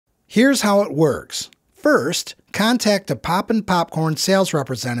Here's how it works. First, contact a Poppin' Popcorn sales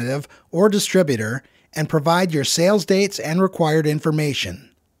representative or distributor and provide your sales dates and required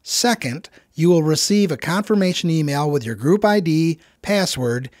information. Second, you will receive a confirmation email with your group ID,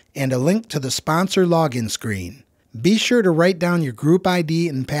 password, and a link to the sponsor login screen. Be sure to write down your group ID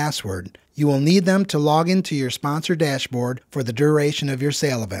and password. You will need them to log into your sponsor dashboard for the duration of your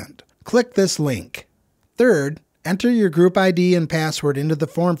sale event. Click this link. Third, enter your group ID and password into the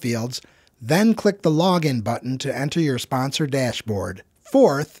form fields, then click the Login button to enter your sponsor dashboard.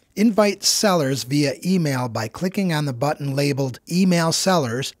 Fourth, invite sellers via email by clicking on the button labeled Email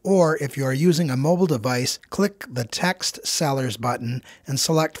Sellers, or if you are using a mobile device, click the Text Sellers button and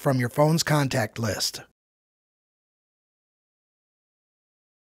select from your phone's contact list.